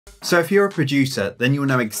So if you're a producer, then you'll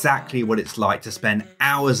know exactly what it's like to spend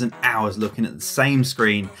hours and hours looking at the same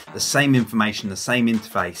screen, the same information, the same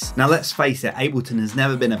interface. Now let's face it, Ableton has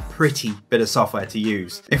never been a pretty bit of software to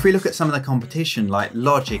use. If we look at some of the competition like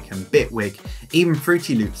Logic and Bitwig, even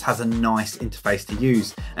Fruity Loops has a nice interface to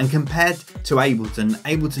use. And compared to Ableton,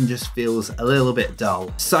 Ableton just feels a little bit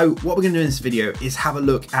dull. So what we're going to do in this video is have a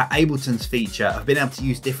look at Ableton's feature of being able to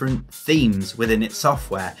use different themes within its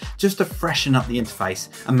software, just to freshen up the interface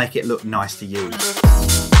and make it look nice to use.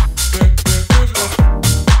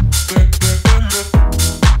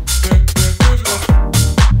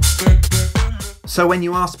 So when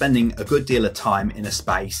you are spending a good deal of time in a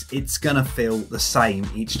space, it's gonna feel the same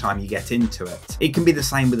each time you get into it. It can be the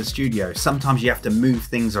same with a studio. Sometimes you have to move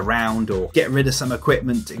things around or get rid of some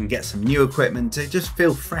equipment and get some new equipment to just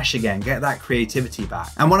feel fresh again, get that creativity back.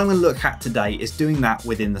 And what I'm gonna look at today is doing that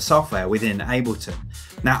within the software, within Ableton.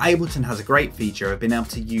 Now, Ableton has a great feature of being able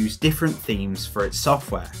to use different themes for its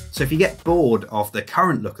software. So if you get bored of the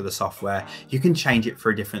current look of the software, you can change it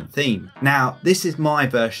for a different theme. Now, this is my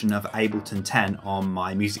version of Ableton 10 on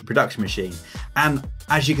my music production machine. And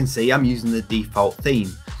as you can see, I'm using the default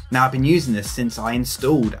theme. Now, I've been using this since I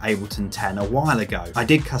installed Ableton 10 a while ago. I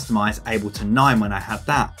did customize Ableton 9 when I had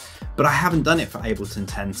that, but I haven't done it for Ableton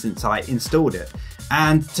 10 since I installed it.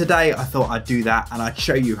 And today I thought I'd do that and I'd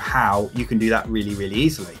show you how you can do that really, really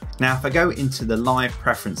easily. Now, if I go into the live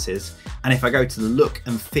preferences and if I go to the look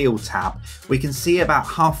and feel tab, we can see about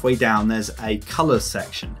halfway down there's a colors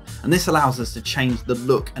section. And this allows us to change the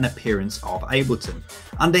look and appearance of Ableton.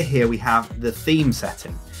 Under here we have the theme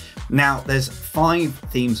setting. Now there's 5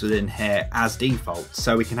 themes within here as default,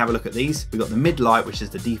 so we can have a look at these. We've got the mid-light, which is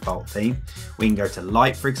the default theme. We can go to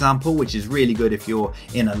light, for example, which is really good if you're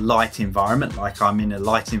in a light environment, like I'm in a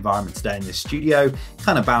light environment today in the studio.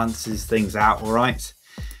 Kind of balances things out all right.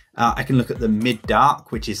 I can look at the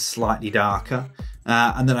mid-dark, which is slightly darker.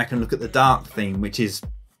 And then I can look at the dark theme, which is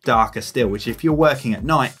darker still, which if you're working at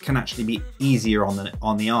night can actually be easier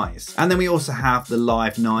on the eyes. And then we also have the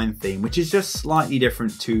Live 9 theme, which is just slightly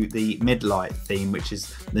different to the mid-light theme, which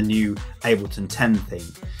is the new Ableton 10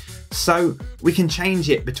 theme. So we can change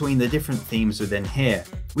it between the different themes within here.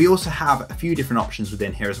 We also have a few different options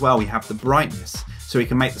within here as well. We have the brightness, so we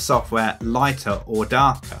can make the software lighter or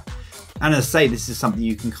darker. And as I say, this is something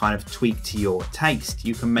you can kind of tweak to your taste.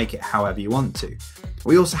 You can make it however you want to.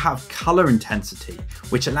 We also have color intensity,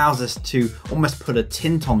 which allows us to almost put a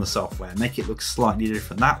tint on the software, make it look slightly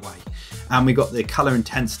different that way. And we've got the color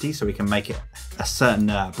intensity, so we can make it a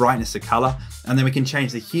certain brightness of color. And then we can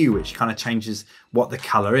change the hue, which kind of changes what the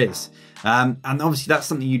color is. And obviously that's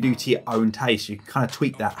something you do to your own taste. You can kind of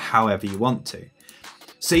tweak that however you want to.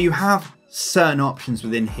 So you have certain options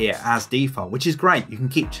within here as default, which is great. You can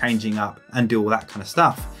keep changing up and do all that kind of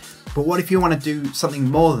stuff. But what if you want to do something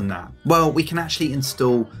more than that? Well, we can actually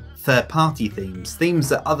install third-party themes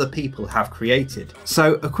that other people have created.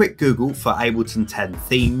 So a quick Google for Ableton 10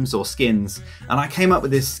 themes or skins, and I came up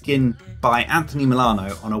with this skin by Anthony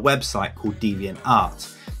Milano on a website called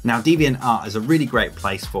DeviantArt. Now, DeviantArt is a really great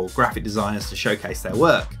place for graphic designers to showcase their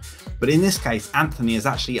work. But in this case, Anthony has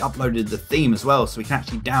actually uploaded the theme as well, so we can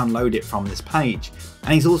actually download it from this page.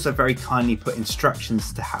 And he's also very kindly put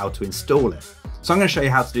instructions to how to install it. So I'm going to show you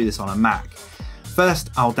how to do this on a Mac. First,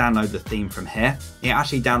 I'll download the theme from here. It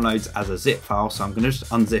actually downloads as a zip file, so I'm going to just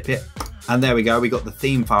unzip it. And there we go, we got the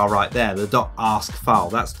theme file right there, the .ask file.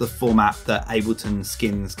 That's the format that Ableton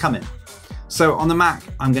skins come in. So on the Mac,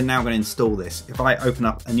 I'm now going to install this. If I open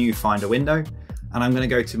up a new Finder window, and I'm going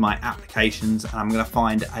to go to my applications and I'm going to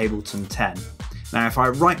find Ableton 10. Now if I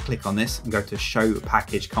right click on this and go to show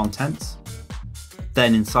package contents,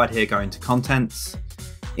 then inside here go into contents,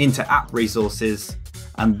 into app resources,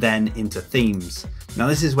 and then into themes. Now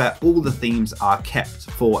this is where all the themes are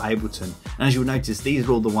kept for Ableton. And as you'll notice, these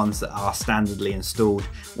are all the ones that are standardly installed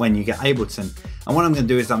when you get Ableton. And what I'm going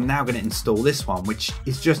to do is I'm now going to install this one, which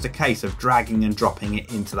is just a case of dragging and dropping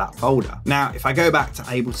it into that folder. Now if I go back to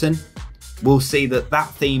Ableton, we'll see that that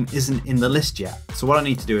theme isn't in the list yet. So what I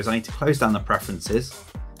need to do is I need to close down the preferences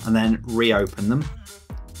and then reopen them.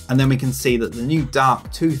 And then we can see that the new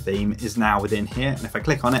Dark 2 theme is now within here. And if I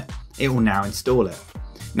click on it, it will now install it.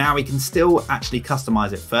 Now we can still actually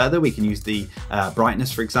customize it further. We can use the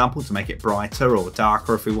brightness, for example, to make it brighter or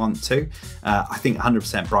darker if we want to. I think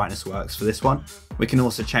 100% brightness works for this one. We can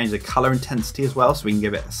also change the color intensity as well, so we can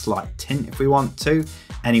give it a slight tint if we want to,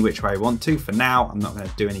 any which way we want to. For now, I'm not going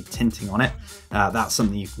to do any tinting on it. That's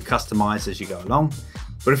something you can customize as you go along.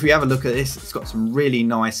 But if we have a look at this, it's got some really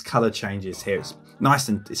nice color changes here. It's nice,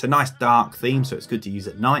 and it's a nice dark theme, so it's good to use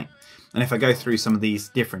at night. And if I go through some of these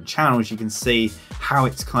different channels, you can see how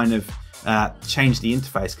it's kind of changed the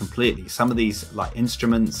interface completely. Some of these like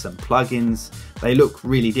instruments and plugins, they look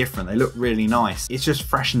really different. They look really nice. It's just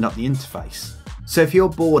freshened up the interface. So if you're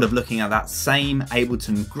bored of looking at that same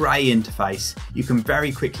Ableton grey interface, you can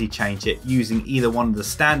very quickly change it using either one of the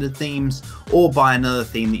standard themes or buy another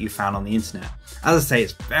theme that you found on the internet. As I say,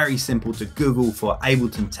 it's very simple to Google for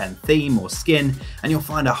Ableton 10 theme or skin, and you'll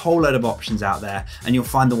find a whole load of options out there, and you'll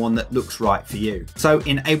find the one that looks right for you. So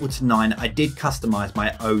in Ableton 9, I did customize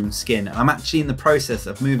my own skin, and I'm actually in the process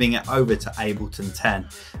of moving it over to Ableton 10.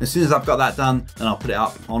 As soon as I've got that done, then I'll put it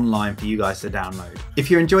up online for you guys to download. If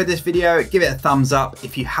you enjoyed this video, give it a thumbs up.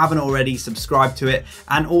 If you haven't already, subscribe to it,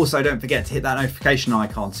 and also don't forget to hit that notification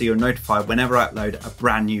icon so you're notified whenever I upload a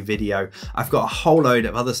brand new video. I've got a whole load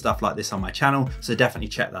of other stuff like this on my channel, so definitely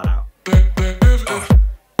check that out.